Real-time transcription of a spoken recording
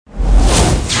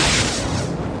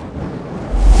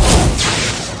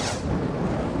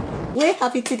We're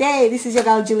happy today. This is your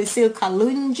girl Julie Sil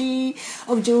Kalunji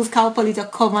of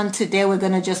JulesCalPoly.com, and today we're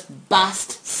gonna just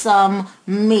bust some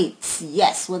myths.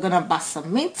 Yes, we're gonna bust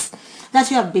some myths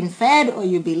that you have been fed, or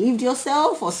you believed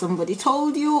yourself, or somebody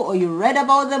told you, or you read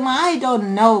about them. I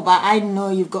don't know, but I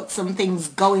know you've got some things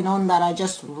going on that are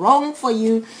just wrong for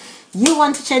you. You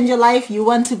want to change your life, you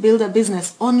want to build a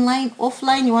business online,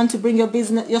 offline, you want to bring your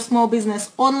business, your small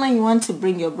business online, you want to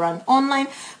bring your brand online,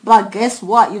 but guess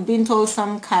what? You've been told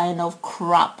some kind of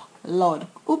crap. Lord,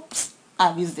 oops,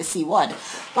 I've used the C word.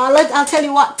 But I'll tell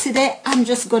you what, today I'm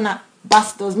just gonna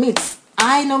bust those myths.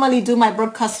 I normally do my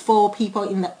broadcast for people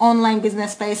in the online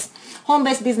business space,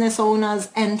 home-based business owners,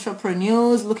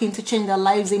 entrepreneurs looking to change their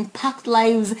lives, impact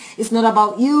lives. It's not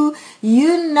about you.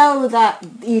 You know that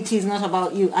it is not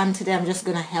about you. And today I'm just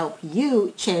going to help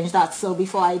you change that. So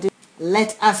before I do,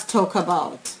 let us talk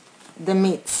about the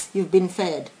myths you've been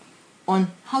fed on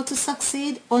how to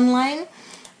succeed online.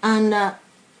 And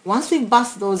once we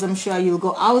bust those, I'm sure you'll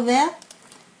go out there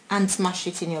and smash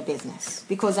it in your business,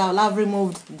 because I'll have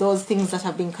removed those things that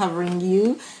have been covering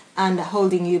you and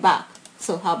holding you back.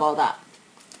 So how about that?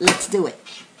 Let's do it.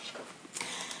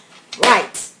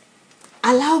 Right.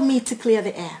 Allow me to clear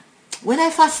the air. When I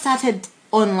first started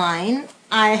online,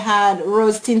 I had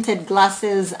rose-tinted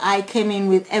glasses. I came in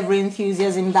with every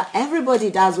enthusiasm that everybody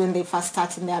does when they first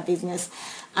start in their business.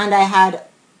 And I had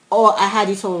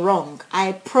it all wrong.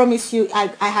 I promise you, I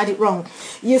had it wrong.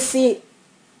 You see,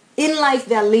 in life,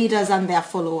 there are leaders and there are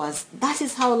followers. That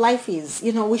is how life is.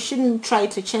 You know, we shouldn't try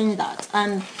to change that.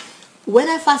 And when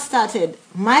I first started,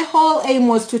 my whole aim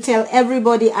was to tell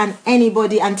everybody and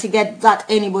anybody, and to get that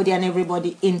anybody and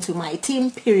everybody into my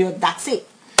team, period. That's it.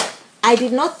 I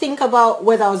did not think about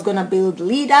whether I was going to build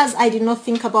leaders. I did not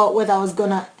think about whether I was going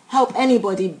to help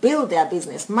anybody build their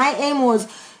business. My aim was,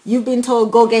 you've been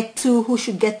told, go get two, who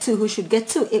should get two, who should get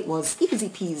two. It was easy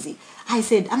peasy. I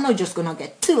said, I'm not just going to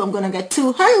get two, I'm going to get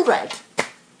 200.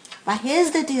 But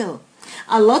here's the deal.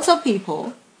 A lot of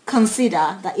people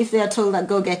consider that if they are told that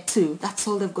go get two, that's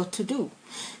all they've got to do.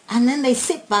 And then they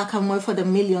sit back and wait for the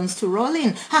millions to roll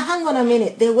in. Hang on a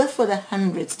minute. They wait for the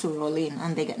hundreds to roll in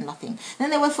and they get nothing. Then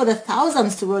they wait for the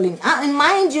thousands to roll in. And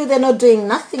mind you, they're not doing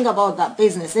nothing about that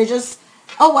business. They just,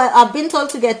 oh, well, I've been told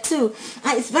to get two.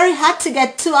 It's very hard to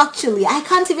get two, actually. I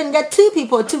can't even get two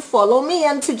people to follow me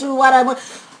and to do what I want.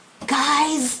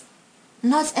 Guys,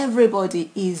 not everybody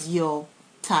is your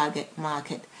target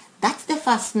market. That's the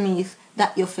first myth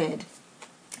that you're fed.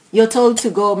 You're told to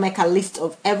go make a list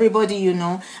of everybody you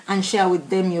know and share with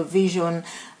them your vision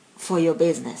for your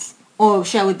business, or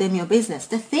share with them your business.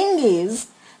 The thing is,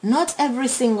 not every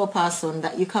single person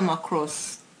that you come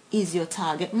across is your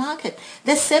target market.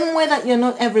 The same way that you're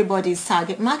not everybody's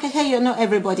target market. Hey, you're not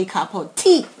everybody cup of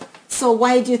tea. So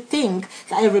why do you think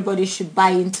that everybody should buy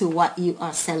into what you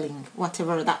are selling,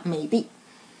 whatever that may be?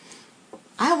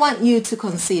 I want you to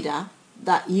consider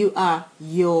that you are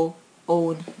your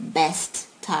own best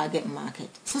target market.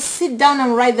 So sit down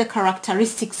and write the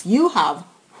characteristics you have.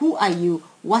 Who are you?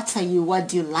 What are you? What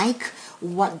do you like?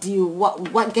 What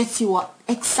gets you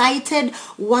excited?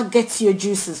 What gets your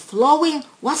juices flowing?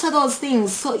 What are those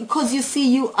things? So, because you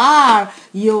see, you are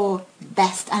your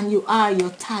best and you are your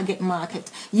target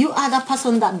market. You are the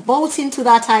person that bought into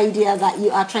that idea that you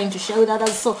are trying to share with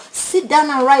others. So sit down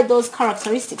and write those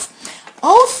characteristics.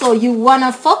 Also, you want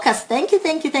to focus. Thank you.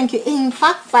 In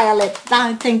fact, Violet,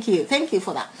 thank you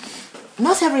for that.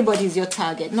 Not everybody is your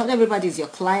target. Not everybody is your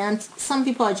client. Some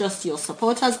people are just your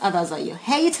supporters. Others are your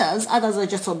haters. Others are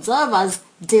just observers.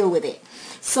 Deal with it.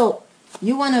 So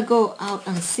you want to go out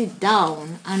and sit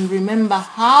down and remember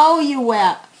how you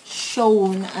were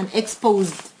shown and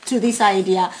exposed to this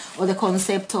idea or the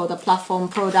concept or the platform,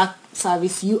 product,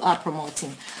 service you are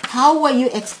promoting. How were you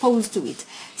exposed to it?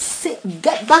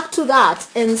 Get back to that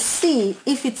and see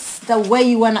if it's the way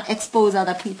you want to expose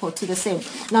other people to the same.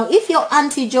 Now, if your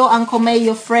Auntie Joe, Uncle May,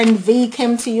 your friend V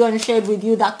came to you and shared with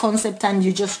you that concept and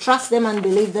you just trust them and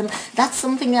believe them, that's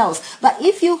something else. But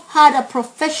if you had a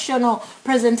professional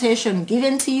presentation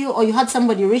given to you, or you had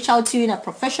somebody reach out to you in a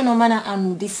professional manner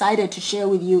and decided to share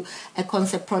with you a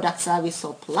concept, product, service,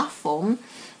 or platform,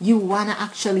 you want to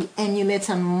actually emulate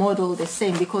and model the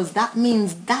same, because that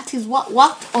means that is what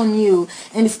worked on you,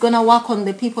 and it's going to work on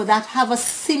the people that have a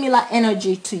similar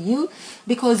energy to you,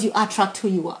 because you attract who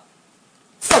you are.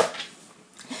 So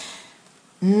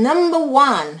number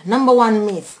one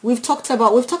myth. We've talked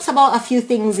about a few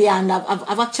things here, and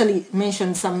I've actually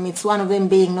mentioned some myths, one of them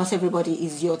being not everybody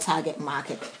is your target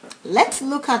market. Let's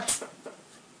look at,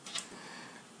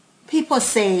 people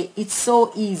say it's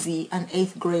so easy, an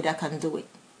 8th grader can do it.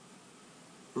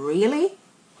 Really?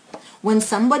 When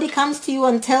somebody comes to you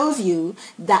and tells you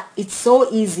that it's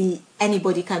so easy,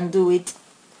 anybody can do it,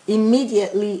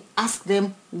 immediately ask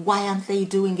them, why aren't they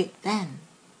doing it then?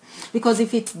 Because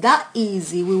if it's that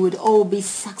easy, we would all be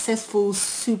successful,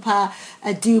 super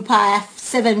duper,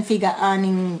 7-figure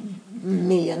earning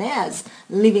millionaires,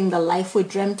 living the life we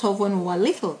dreamt of when we were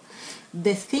little.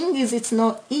 The thing is, it's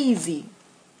not easy.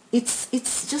 It's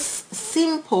just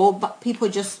simple, but people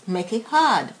just make it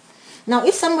hard. Now,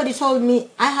 if somebody told me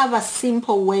I have a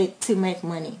simple way to make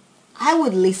money, I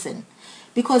would listen,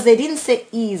 because they didn't say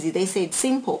easy, they said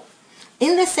simple.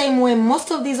 In the same way,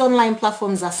 most of these online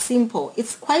platforms are simple.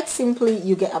 It's quite simply,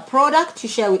 you get a product, you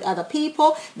share with other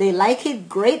people, they like it,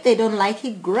 great, they don't like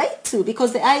it, great too,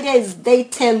 because the idea is they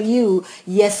tell you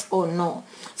yes or no.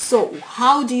 So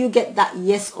how do you get that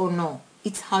yes or no?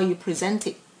 It's how you present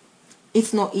it.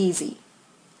 It's not easy.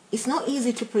 It's not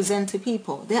easy to present to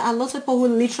people. There are lots of people who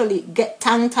literally get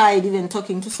tongue-tied even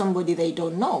talking to somebody they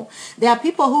don't know. There are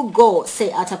people who go,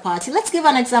 say, at a party. Let's give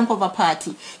an example of a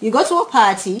party. You go to a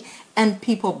party and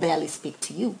people barely speak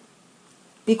to you,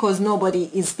 because nobody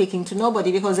is speaking to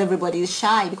nobody, because everybody is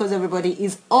shy, because everybody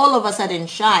is all of a sudden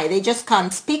shy. They just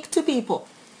can't speak to people.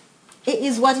 It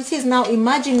is what it is. Now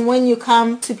imagine when you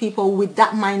come to people with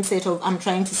that mindset of, I'm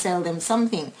trying to sell them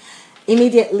something.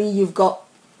 Immediately you've got,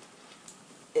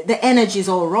 the energy is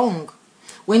all wrong.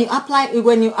 When you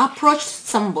approach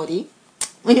somebody,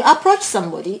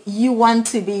 you want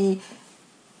to be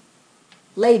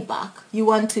laid back, you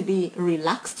want to be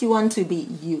relaxed, you want to be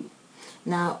you.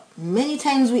 Now, many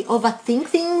times we overthink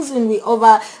things and we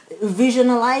over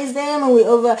visualize them and we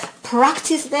over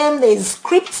practice them. There's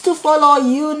scripts to follow,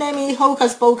 you name it,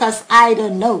 hocus pocus, I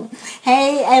don't know.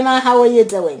 Hey Emma, how are you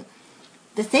doing?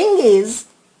 The thing is,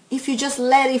 if you just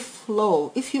let it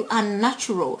flow, if you are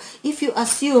natural, if you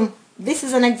assume, this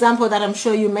is an example that I'm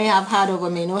sure you may have heard of or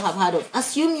may not have heard of.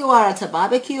 Assume you are at a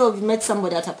barbecue or you met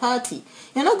somebody at a party.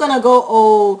 You're not going to go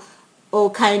all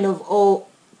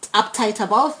uptight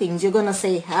about things. You're going to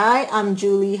say, hi, I'm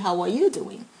Julie, how are you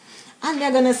doing? And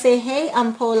they're going to say, hey,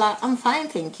 I'm Paula, I'm fine,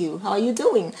 thank you. How are you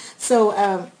doing?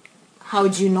 So, how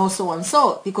do you know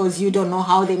so-and-so? Because you don't know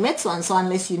how they met so-and-so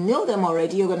unless you know them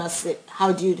already. You're going to say,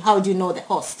 how do you know the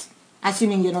host?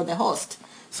 Assuming you know the host.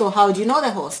 So how do you know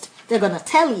the host? They're going to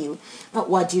tell you.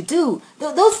 What do you do?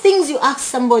 Those things you ask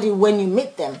somebody when you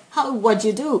meet them. What do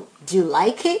you do? Do you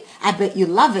like it? I bet you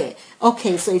love it.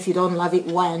 Okay, so if you don't love it,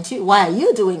 why are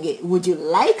you doing it? Wouldn't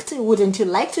you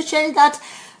like to change that?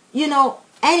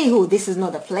 Anywho, this is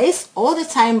not the place all the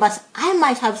time, but I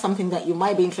might have something that you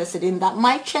might be interested in that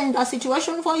might change that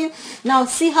situation for you. Now,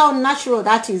 see how natural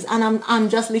that is. And I'm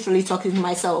just literally talking to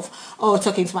myself or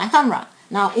talking to my camera.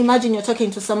 Now, imagine you're talking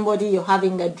to somebody, you're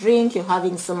having a drink, you're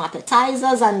having some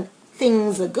appetizers, and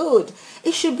things are good.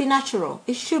 It should be natural.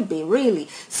 It should be, really.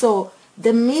 So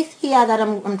the myth here that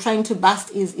I'm trying to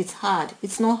bust is it's hard.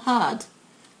 It's not hard.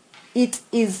 It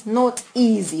is not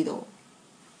easy, though,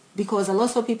 because a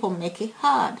lot of people make it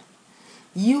hard.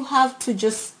 You have to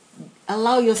just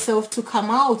allow yourself to come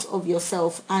out of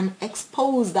yourself and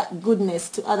expose that goodness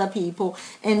to other people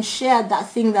and share that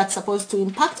thing that's supposed to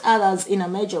impact others in a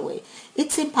major way.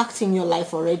 It's impacting your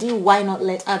life already. Why not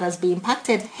let others be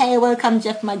impacted? Hey, welcome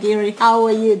Jeff McGeary. How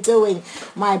are you doing?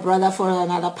 My brother for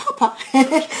another papa.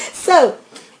 So,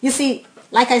 you see,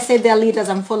 like I said, they're leaders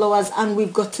and followers, and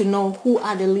we've got to know who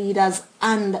are the leaders,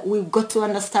 and we've got to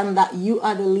understand that you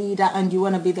are the leader and you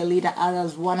want to be the leader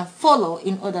others want to follow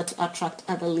in order to attract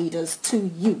other leaders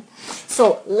to you.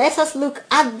 So let us look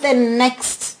at the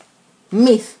next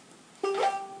myth.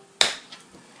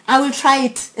 I will try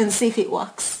it and see if it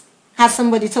works. Has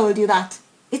somebody told you that?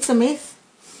 It's a myth.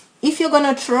 If you're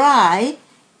going to try,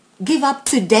 give up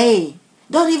today.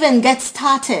 Don't even get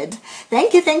started.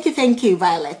 Thank you,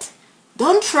 Violet.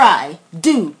 Don't try,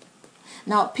 do.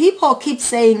 Now, people keep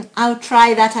saying, I'll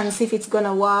try that and see if it's going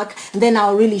to work. Then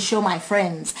I'll really show my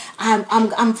friends.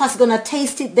 I'm first going to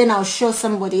taste it, then I'll show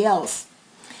somebody else.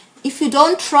 If you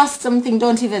don't trust something,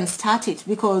 don't even start it,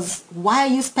 because why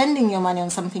are you spending your money on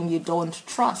something you don't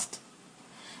trust?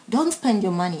 Don't spend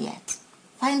your money yet.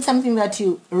 Find something that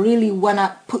you really want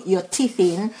to put your teeth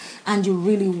in and you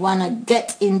really want to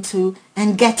get into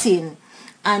and get in.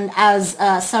 And as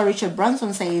Sir Richard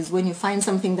Branson says, when you find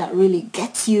something that really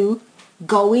gets you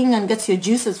going and gets your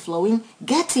juices flowing,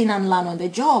 get in and learn on the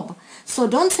job. So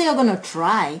don't say you're going to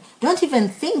try. Don't even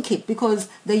think it, because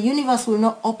the universe will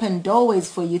not open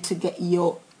doorways for you to get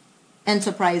your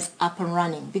enterprise up and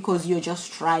running, because you're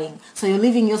just trying. So you're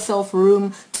leaving yourself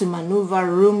room to maneuver,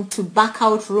 room to back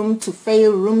out, room to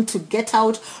fail, room to get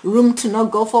out, room to not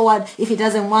go forward. If it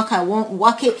doesn't work, I won't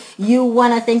work it. You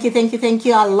want to thank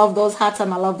you. I love those hearts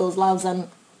and I love those loves, and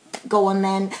go on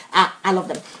then. I love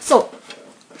them. So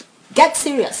get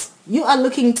serious. You are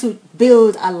looking to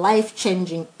build a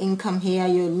life-changing income here.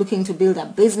 You're looking to build a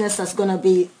business that's going to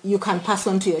be, you can pass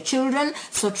on to your children.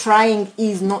 So trying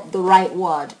is not the right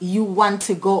word. You want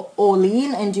to go all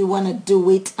in and you want to do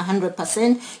it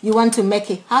 100%. You want to make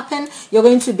it happen. You're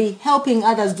going to be helping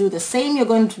others do the same. You're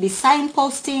going to be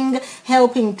signposting,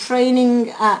 helping,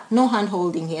 training. No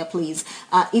hand-holding here, please.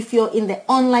 If you're in the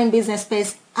online business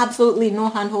space, absolutely no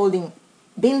hand-holding.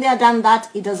 Been there, done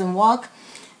that. It doesn't work.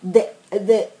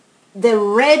 The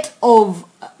rate of,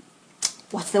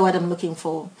 what's the word I'm looking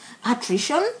for?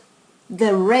 Attrition.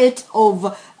 The rate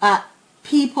of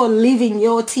people leaving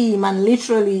your team and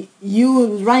literally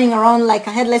you running around like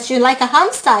a headless chicken, like a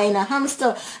hamster in a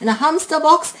hamster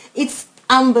box. It's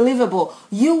unbelievable.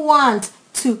 You want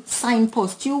to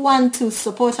signpost, you want to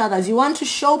support others, you want to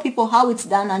show people how it's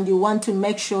done, and you want to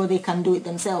make sure they can do it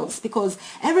themselves, because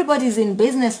everybody's in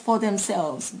business for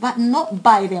themselves but not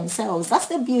by themselves. That's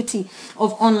the beauty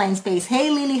of online space. Hey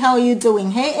Lily, how are you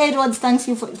doing? Hey Edwards, thank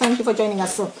you for joining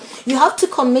us. So you have to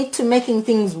commit to making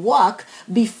things work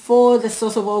before the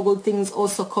source of all good things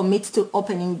also commits to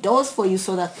opening doors for you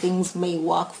so that things may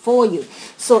work for you.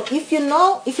 So if you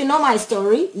know my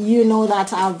story, you know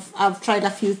that I've tried a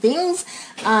few things.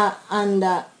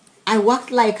 I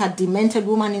worked like a demented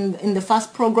woman in the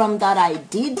first program that I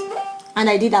did, and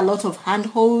I did a lot of hand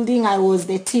holding. I was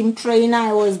the team trainer,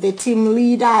 I was the team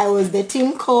leader, I was the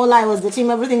team caller, I was the team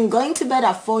everything, going to bed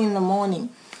at 4 in the morning.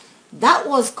 That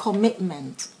was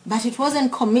commitment, but it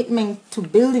wasn't commitment to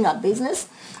building a business.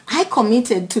 I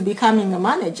committed to becoming a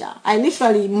manager. I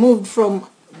literally moved from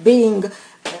being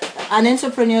an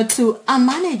entrepreneur to a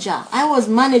manager. I was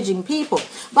managing people,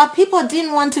 but people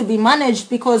didn't want to be managed,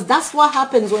 because that's what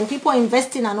happens when people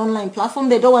invest in an online platform.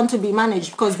 They don't want to be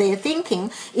managed because they're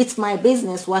thinking it's my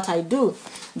business, what I do.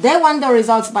 They want the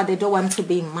results, but they don't want to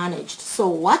be managed. So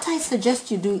what I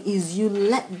suggest you do is you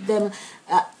let them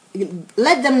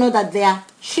know that there are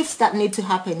shifts that need to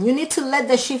happen. You need to let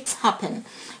the shifts happen,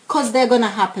 because they're going to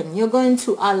happen. You're going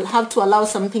to have to allow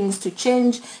some things to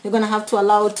change. You're going to have to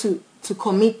allow to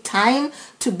commit time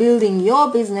to building your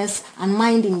business and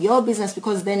minding your business,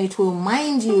 because then it will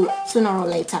mind you sooner or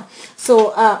later.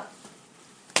 So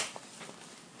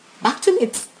back to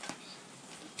it.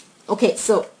 Okay,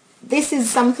 so this is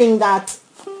something that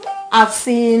I've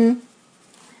seen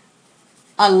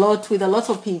a lot with a lot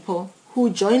of people who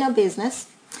join a business,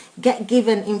 get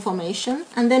given information,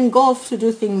 and then go off to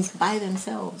do things by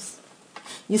themselves.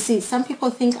 You see, some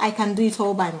people think I can do it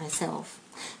all by myself.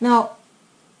 Now,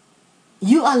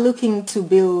 you are looking to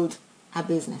build a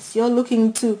business. You're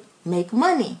looking to make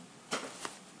money.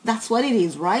 That's what it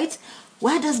is, right?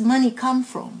 Where does money come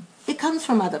from? It comes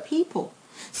from other people.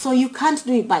 So you can't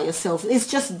do it by yourself. It's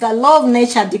just the law of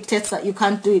nature dictates that you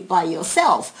can't do it by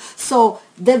yourself. So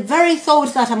the very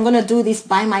thought that I'm going to do this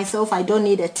by myself, I don't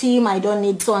need a team, I don't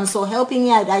need so-and-so helping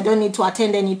me, I don't need to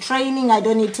attend any training, I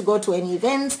don't need to go to any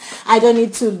events, I don't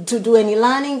need to do any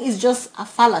learning, is just a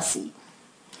fallacy.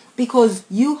 Because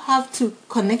you have to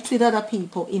connect with other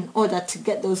people in order to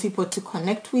get those people to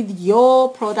connect with your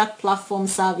product, platform,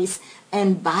 service,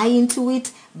 and buy into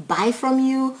it, buy from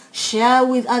you, share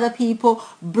with other people,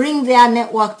 bring their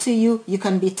network to you. You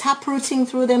can be taprooting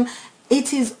through them.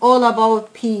 It is all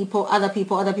about people, other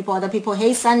people, other people, other people.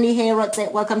 Hey Sandy, hey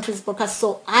Rotzette, welcome to this podcast.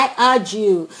 So I urge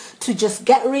you to just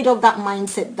get rid of that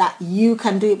mindset that you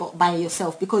can do it by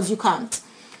yourself, because you can't.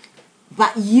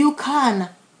 But you can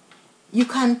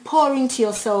pour into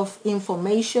yourself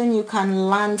information, you can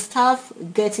learn stuff,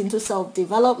 get into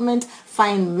self-development,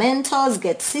 find mentors,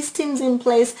 get systems in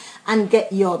place, and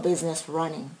get your business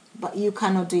running. But you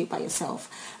cannot do it by yourself.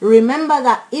 Remember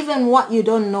that even what you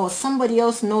don't know, somebody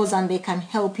else knows, and they can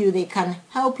help you. They can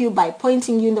help you by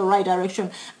pointing you in the right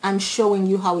direction and showing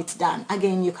you how it's done.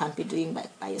 Again, you can't be doing it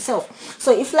by yourself.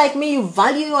 So if, like me, you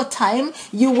value your time,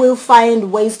 you will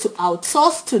find ways to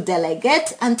outsource, to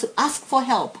delegate, and to ask for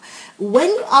help. When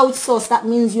you outsource, that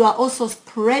means you are also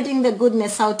spreading the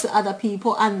goodness out to other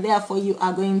people, and therefore you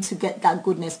are going to get that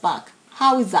goodness back.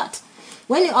 How is that?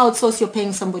 When you outsource, you're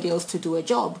paying somebody else to do a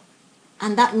job,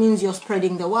 and that means you're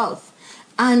spreading the wealth.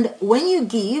 And when you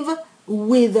give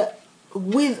with a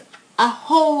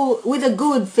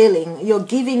good feeling, you're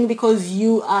giving because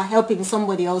you are helping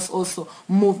somebody else also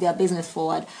move their business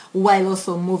forward while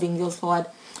also moving yours forward.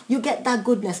 You get that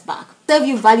goodness back. Save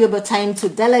you valuable time to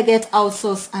delegate,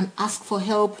 outsource, and ask for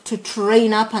help, to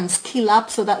train up and skill up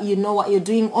so that you know what you're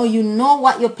doing, or you know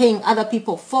what you're paying other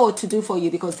people for to do for you,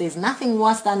 because there's nothing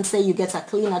worse than, say, you get a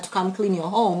cleaner to come clean your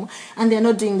home and they're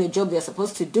not doing the job they're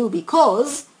supposed to do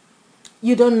because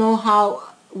you don't know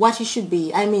what it should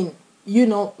be. I mean, you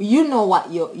know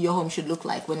what your home should look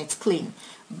like when it's clean.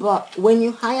 But when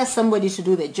you hire somebody to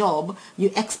do the job,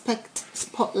 you expect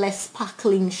spotless,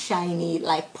 sparkling, shiny,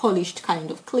 like polished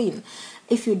kind of clean.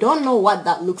 If you don't know what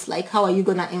that looks like, how are you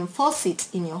going to enforce it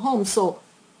in your home? So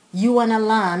you want to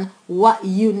learn what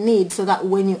you need so that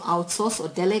when you outsource or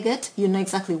delegate, you know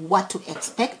exactly what to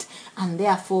expect and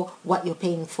therefore what you're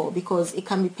paying for, because it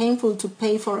can be painful to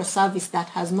pay for a service that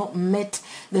has not met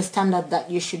the standard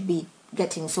that you should be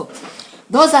getting. So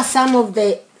those are some of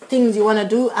the things you want to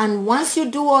do. And once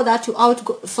you do all that, you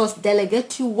outsource,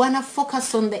 delegate, you want to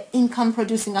focus on the income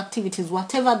producing activities,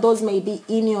 whatever those may be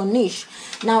in your niche.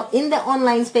 Now in the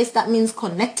online space, that means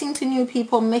connecting to new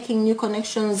people, making new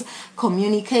connections,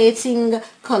 communicating,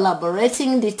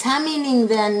 collaborating, determining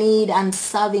their need and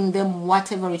serving them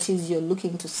whatever it is you're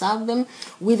looking to serve them,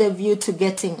 with a view to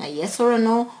getting a yes or a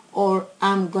no, or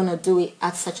I'm gonna do it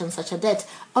at such and such a date.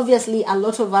 Obviously, a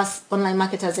lot of us online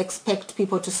marketers expect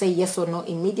people to say yes or no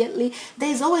immediately.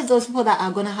 There's always those people that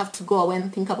are gonna have to go away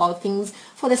and think about things,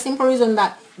 for the simple reason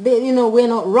that we're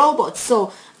not robots.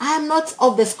 So I am not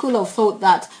of the school of thought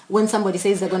that when somebody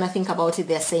says they're gonna think about it,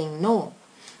 they're saying no.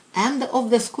 I am of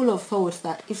the school of thought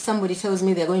that if somebody tells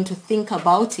me they're going to think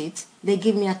about it, they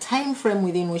give me a time frame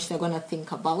within which they're going to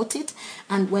think about it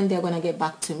and when they're going to get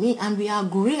back to me, and we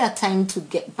agree a time to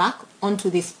get back onto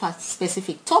this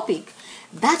specific topic.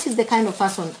 That is the kind of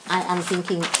person I am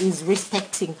thinking is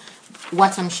respecting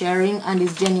what I'm sharing and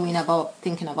is genuine about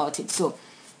thinking about it. So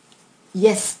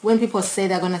yes, when people say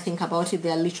they're going to think about it,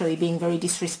 they're literally being very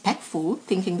disrespectful,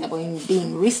 thinking they're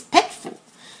being respectful.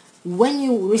 When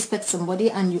you respect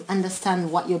somebody and you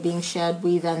understand what you're being shared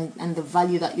with and the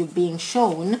value that you're being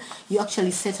shown, you actually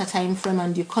set a time frame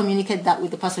and you communicate that with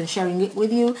the person sharing it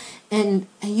with you, and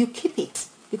you keep it.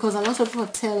 Because a lot of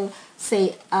people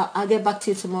say, I'll get back to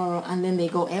you tomorrow, and then they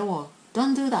go AWOL.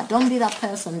 Don't do that. Don't be that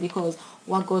person, because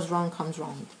what goes wrong comes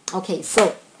wrong. Okay,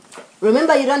 so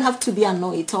remember, you don't have to be a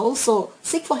know-it-all, so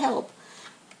seek for help.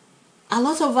 A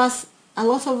lot of us,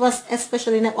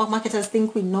 especially network marketers,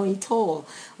 think we know it all.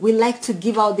 We like to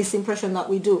give out this impression that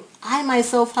we do. I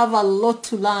myself have a lot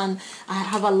to learn. I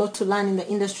have a lot to learn in the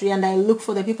industry, and I look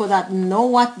for the people that know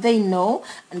what they know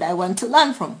and I want to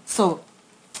learn from. So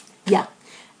yeah,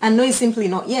 and no is simply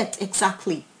not yet,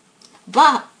 exactly.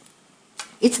 But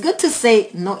it's good to say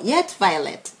not yet,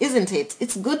 Violet, isn't it?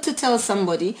 It's good to tell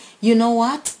somebody, you know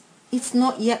what? It's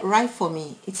not yet right for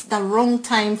me. It's the wrong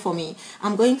time for me.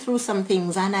 I'm going through some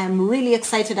things and I'm really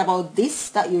excited about this,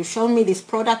 that you've shown me, this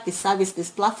product, this service, this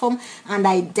platform. And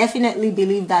I definitely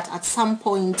believe that at some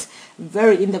point,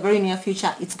 in the very near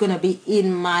future, it's going to be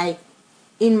in my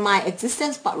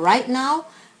existence. But right now,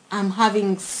 I'm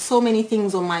having so many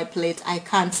things on my plate I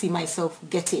can't see myself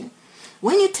getting.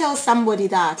 When you tell somebody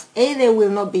that, A, they will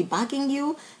not be bugging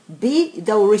you, B,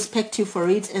 they will respect you for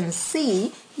it, and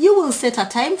C, you will set a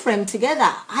time frame together.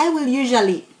 I will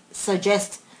usually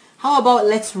suggest, how about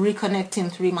let's reconnect in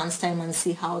 3 months time and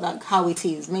see how it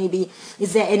is. Maybe,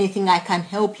 is there anything I can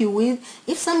help you with?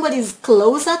 If somebody is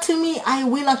closer to me, I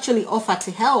will actually offer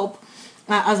to help,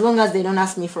 as long as they don't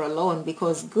ask me for a loan,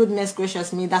 because goodness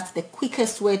gracious me, that's the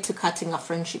quickest way to cutting a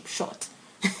friendship short.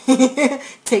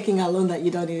 Taking a loan that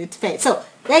you don't need to pay. So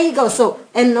there you go. So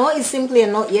a no is simply a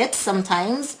not yet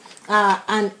sometimes,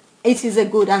 and it is a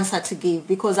good answer to give,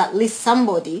 because at least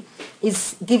somebody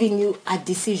is giving you a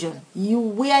decision.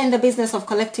 We are in the business of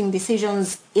collecting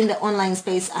decisions in the online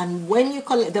space, and when you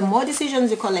collect, the more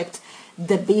decisions you collect,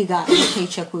 the bigger the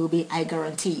paycheck will be, I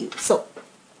guarantee you. So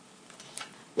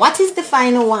what is the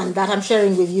final one that I'm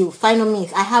sharing with you? Final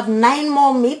myth. I have 9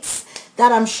 more myths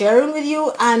that I'm sharing with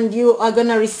you, and you are going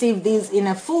to receive these in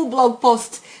a full blog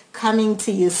post coming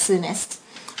to you soonest.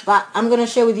 But I'm going to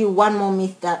share with you one more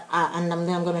myth and then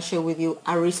I'm going to share with you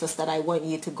a resource that I want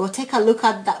you to go take a look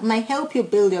at that might help you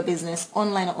build your business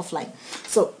online or offline.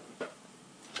 So,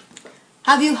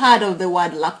 have you heard of the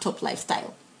word laptop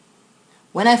lifestyle?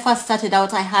 When I first started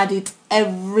out, I had it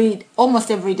almost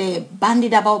every day,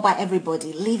 bandied about by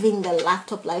everybody, living the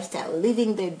laptop lifestyle,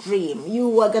 living the dream. You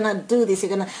were going to do this.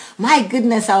 My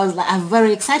goodness, I'm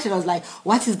very excited. I was like,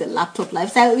 what is the laptop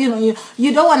lifestyle?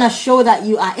 You don't want to show that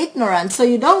you are ignorant. So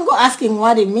you don't go asking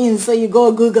what it means. So you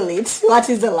go Google it. What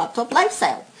is the laptop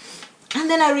lifestyle? And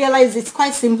then I realized it's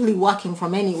quite simply working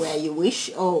from anywhere you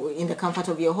wish, or in the comfort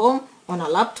of your home, on a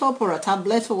laptop or a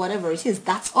tablet or whatever it is.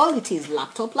 That's all it is,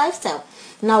 laptop lifestyle.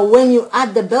 Now, when you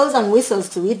add the bells and whistles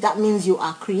to it, that means you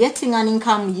are creating an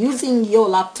income using your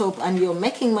laptop and you're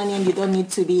making money, and you don't need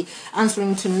to be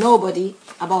answering to nobody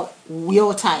about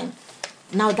your time.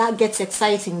 Now that gets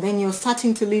exciting. Then you're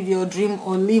starting to live your dream,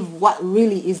 or live what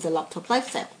really is the laptop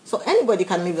lifestyle. So anybody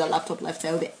can live the laptop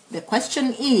lifestyle. The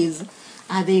question is,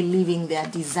 are they living their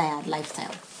desired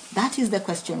lifestyle? That is the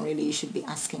question really you should be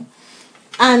asking.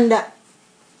 And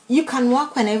you can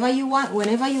work whenever you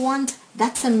want.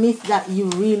 That's a myth that you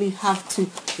really have to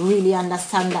really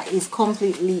understand, that is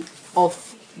completely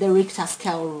off the Richter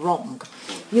scale wrong.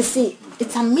 You see,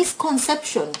 it's a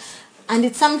misconception, and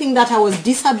it's something that I was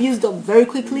disabused of very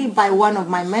quickly by one of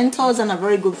my mentors and a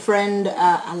very good friend,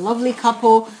 a lovely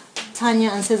couple, Tanya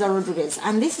and Cesar Rodriguez.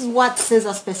 And this is what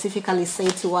Cesar specifically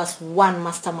said to us one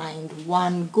mastermind,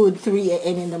 one good 3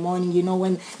 a.m. in the morning, you know,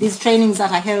 when these trainings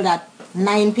that I held at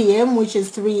 9 p.m., which is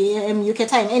 3 a.m. UK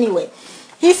time. Anyway,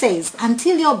 he says,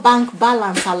 until your bank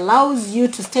balance allows you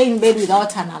to stay in bed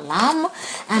without an alarm,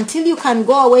 until you can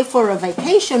go away for a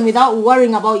vacation without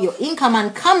worrying about your income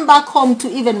and come back home to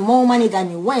even more money than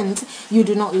you went, you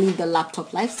do not live the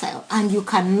laptop lifestyle. And you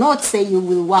cannot say you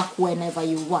will work whenever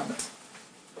you want.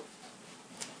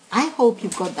 I hope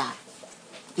you've got that.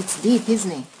 It's deep,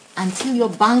 isn't it? Until your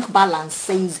bank balance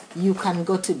says you can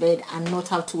go to bed and not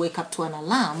have to wake up to an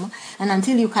alarm, and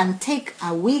until you can take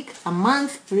a week, a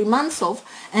month, 3 months off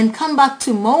and come back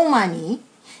to more money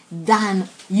than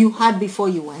you had before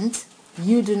you went,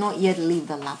 you do not yet live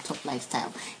the laptop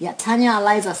lifestyle. Yeah, Tanya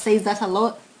Eliza says that a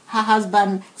lot. Her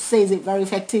husband says it very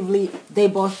effectively. They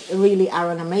both really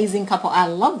are an amazing couple. I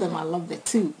love them. I love the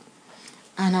two.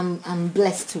 And I'm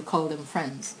blessed to call them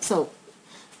friends. So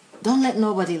don't let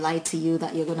nobody lie to you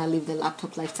that you're going to live the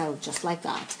laptop lifestyle just like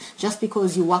that. Just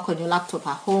because you work on your laptop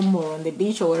at home or on the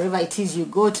beach or wherever it is you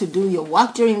go to do your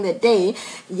work during the day,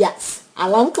 yes,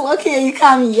 alarm clock, here you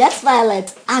come, yes,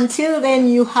 Violet. Until then,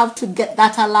 you have to get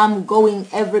that alarm going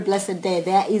every blessed day.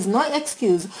 There is no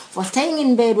excuse for staying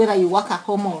in bed whether you work at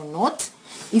home or not,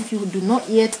 if you do not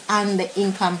yet earn the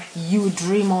income you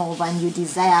dream of and you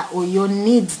desire, or your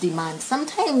needs demand.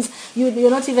 Sometimes you're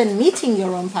not even meeting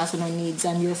your own personal needs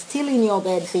and you're still in your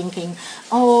bed thinking,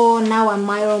 oh, now I'm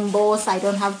my own boss, I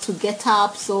don't have to get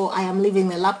up, so I am living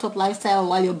the laptop lifestyle,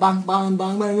 while you're bang,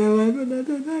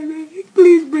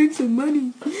 please bring some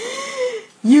money.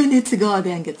 You need to go out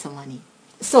there and get some money.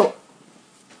 So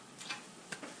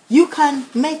you can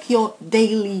make your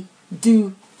daily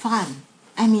do fun.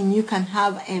 I mean, you can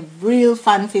have a real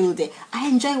fun-filled day. I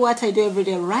enjoy what I do every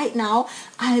day. Right now,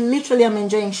 I literally am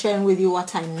enjoying sharing with you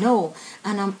what I know.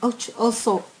 And I'm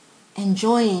also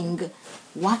enjoying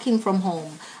working from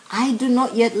home. I do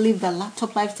not yet live the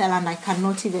laptop lifestyle, and I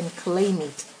cannot even claim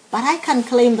it. But I can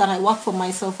claim that I work for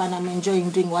myself and I'm enjoying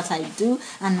doing what I do,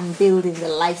 and I'm building the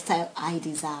lifestyle I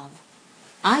deserve.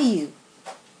 Are you?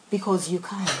 Because you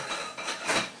can.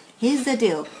 Here's the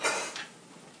deal.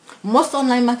 Most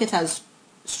online marketers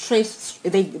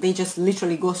they just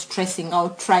literally go stressing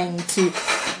out trying to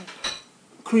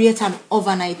create an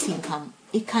overnight income.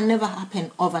 It can never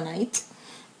happen overnight.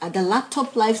 The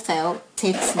laptop lifestyle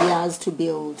takes years to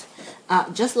build.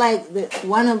 Just like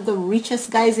one of the richest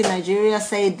guys in Nigeria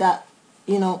said that,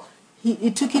 you know,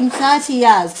 it took him 30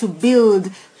 years to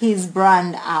build his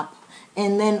brand up.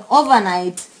 And then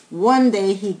overnight, one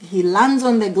day he lands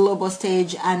on the global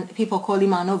stage and people call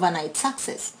him an overnight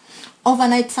success.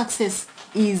 Overnight success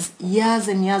is years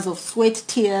and years of sweat,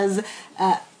 tears,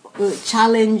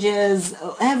 challenges,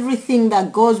 everything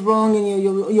that goes wrong, and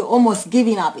you're almost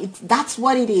giving up. That's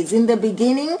what it is. In the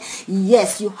beginning,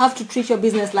 yes, you have to treat your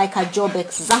business like a job.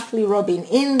 Exactly, Robin.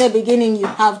 In the beginning, you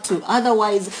have to.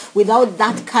 Otherwise, without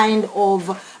that kind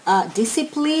of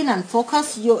discipline and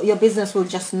focus, your business will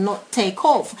just not take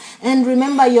off. And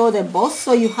remember, you're the boss,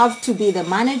 so you have to be the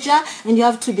manager and you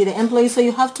have to be the employee, so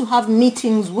you have to have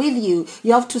meetings with you.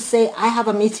 You have to say, I have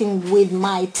a meeting with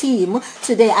my team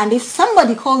today, and if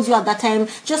somebody calls you at that time,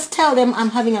 just tell them, I'm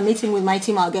having a meeting with my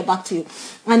team, I'll get back to you.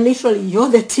 And literally, you're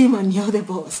the team and you're the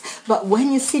boss. But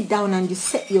when you sit down and you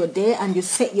set your day and you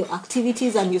set your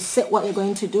activities and you set what you're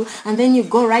going to do, and then you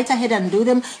go right ahead and do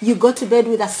them, you go to bed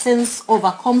with a sense of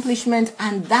accomplishment,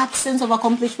 and that sense of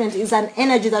accomplishment is an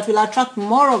energy that will attract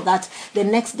more of that the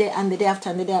next day and the day after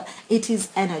and the day after. It is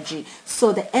energy.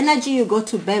 So the energy you go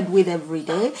to bed with every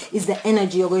day is the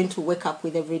energy you're going to wake up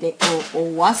with every day, or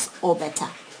worse or better.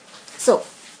 So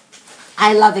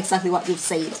I love exactly what you've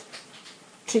said.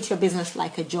 Treat your business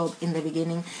like a job in the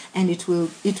beginning, and it will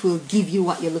give you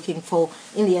what you're looking for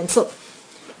in the end. So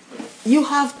you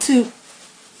have to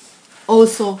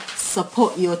also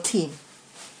support your team.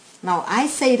 Now, I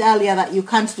said earlier that you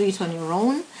can't do it on your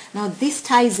own. Now, this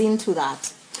ties into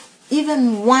that.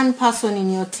 even one person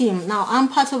in your team. Now, I'm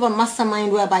part of a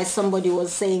mastermind whereby somebody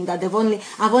was saying that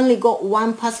I've only got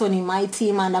one person in my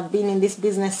team, and I've been in this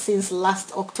business since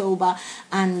last October,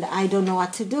 and I don't know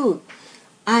what to do.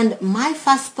 And my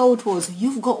first thought was,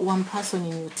 you've got one person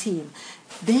in your team.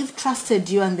 They've trusted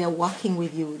you and they're working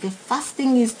with you. The first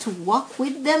thing is to work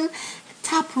with them,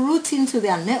 tap root into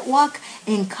their network,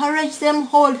 encourage them,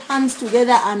 hold hands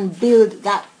together and build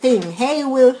that thing. Hey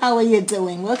Will, how are you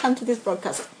doing? Welcome to this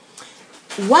broadcast.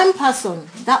 One person,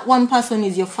 that one person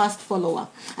is your first follower.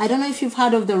 I don't know if you've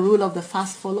heard of the rule of the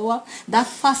first follower. That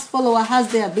first follower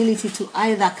has the ability to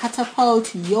either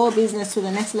catapult your business to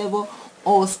the next level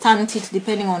or stunt it,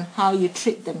 depending on how you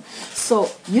treat them. So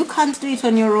you can't do it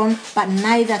on your own, but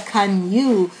neither can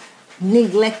you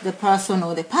neglect the person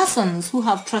or the persons who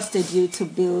have trusted you to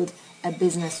build a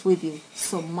business with you.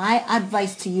 So my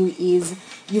advice to you is,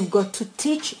 you've got to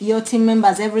teach your team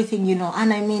members everything you know,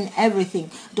 and I mean everything.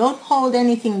 Don't hold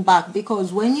anything back,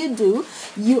 because when you do,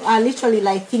 you are literally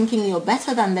like thinking you're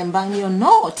better than them, but you're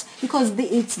not, because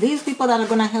it's these people that are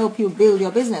going to help you build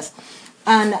your business.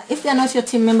 And if they're not your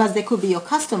team members, they could be your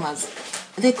customers,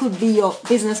 they could be your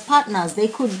business partners, they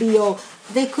could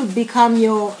become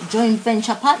your joint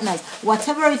venture partners.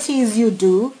 Whatever it is you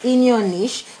do in your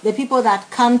niche, the people that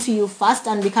come to you first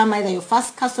and become either your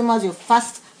first customers, your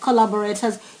first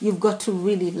collaborators, you've got to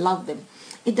really love them.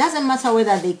 It doesn't matter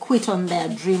whether they quit on their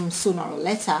dream sooner or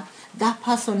later. That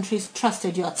person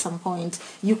trusted you at some point.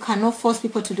 You cannot force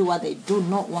people to do what they do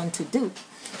not want to do,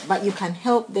 but you can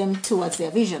help them towards their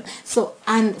vision. So,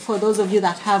 and for those of you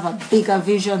that have a bigger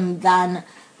vision than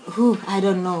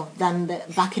the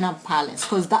Buckingham Palace,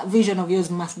 because that vision of yours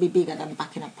must be bigger than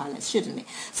Buckingham Palace, shouldn't it?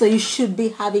 So you should be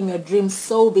having your dream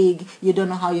so big you don't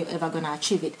know how you're ever going to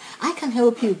achieve it. I can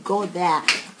help you go there.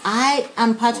 I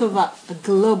am part of a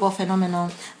global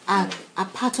phenomenon, a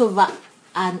part of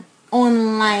an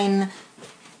online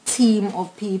team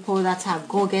of people that are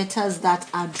go-getters, that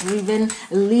are driven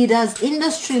leaders,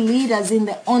 industry leaders in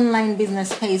the online business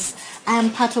space. I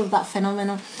am part of that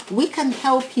phenomenon. We can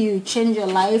help you change your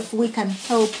life. We can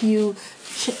help you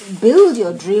build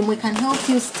your dream. We can help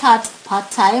you start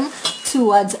part-time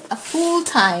towards a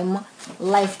full-time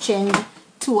life change,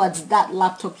 towards that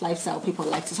laptop lifestyle people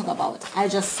like to talk about. I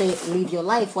just say live your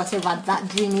life. Whatever that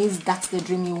dream is, that's the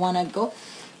dream you want to go.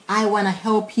 I want to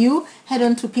help you. Head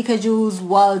on to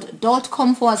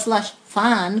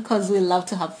pikajulesworld.com/fun, because we love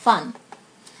to have fun.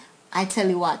 I tell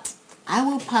you what, I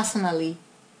will personally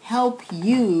help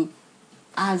you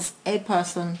as a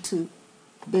person to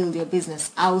build your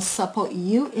business. I'll support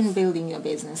you in building your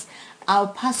business. I'll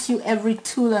pass you every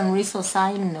tool and resource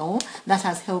I know that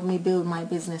has helped me build my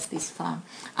business this far.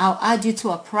 I'll add you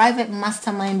to a private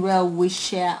mastermind where we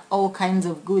share all kinds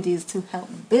of goodies to help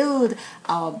build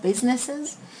our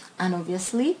businesses. And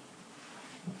obviously,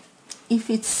 if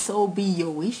it's so be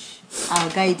your wish, I'll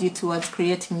guide you towards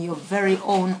creating your very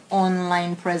own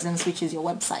online presence, which is your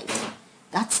website.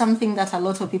 That's something that a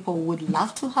lot of people would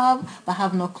love to have, but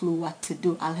have no clue what to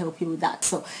do. I'll help you with that.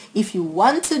 So if you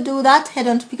want to do that, head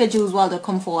on to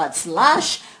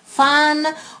pikajulesworld.com/fun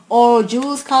or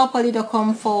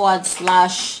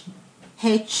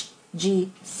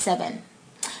julescowpoly.com/HG7.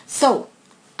 So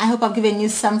I hope I've given you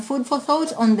some food for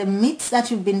thought on the myths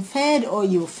that you've been fed, or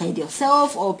you fed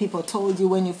yourself, or people told you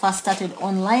when you first started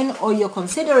online, or you're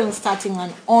considering starting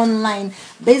an online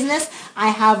business. I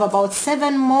have about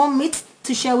 7 more myths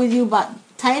to share with you, but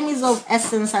time is of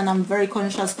essence, and I'm very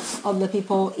conscious of the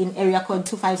people in area code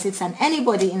 256 and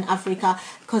anybody in Africa,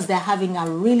 because they're having a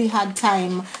really hard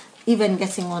time even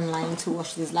getting online to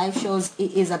watch these live shows.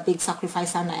 It is a big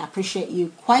sacrifice, and I appreciate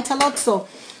you quite a lot. So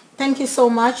thank you so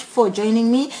much for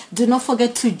joining me. Do not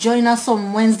forget to join us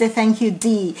on Wednesday. Thank you,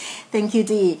 Dee. Thank you,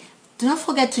 Dee. Do not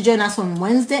forget to join us on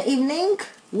Wednesday evening.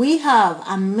 We have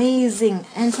amazing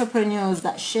entrepreneurs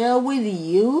that share with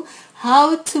you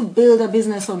how to build a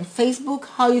business on Facebook,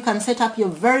 how you can set up your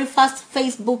very first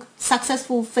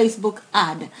successful Facebook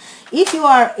ad. If you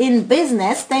are in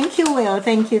business, thank you, Will,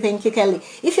 thank you, Kelly.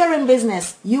 If you're in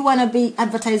business, you want to be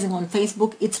advertising on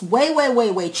Facebook, it's way, way,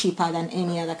 way, way cheaper than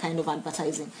any other kind of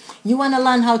advertising. You want to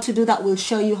learn how to do that, we'll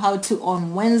show you how to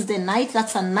on Wednesday night.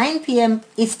 That's at 9 p.m.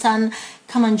 Eastern.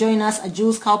 Come and join us at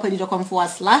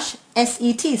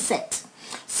julescowpoly.com/SET set.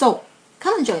 So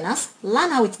come and join us,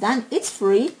 learn how it's done. It's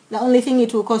free. The only thing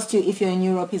it will cost you if you're in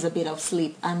Europe is a bit of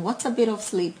sleep. And what's a bit of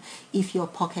sleep if your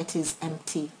pocket is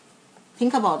empty?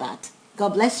 Think about that.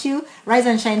 God bless you. Rise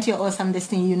and shine to your awesome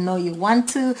destiny. You know you want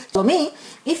to. For me,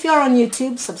 if you're on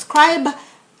YouTube, subscribe.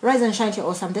 Rise and shine to your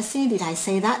awesome destiny. Did I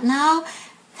say that now?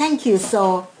 Thank you.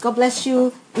 So God bless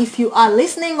you. If you are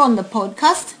listening on the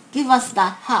podcast, Give us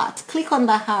that heart. Click on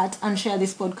that heart and share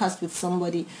this podcast with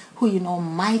somebody who you know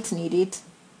might need it.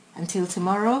 Until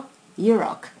tomorrow, you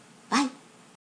rock. Bye.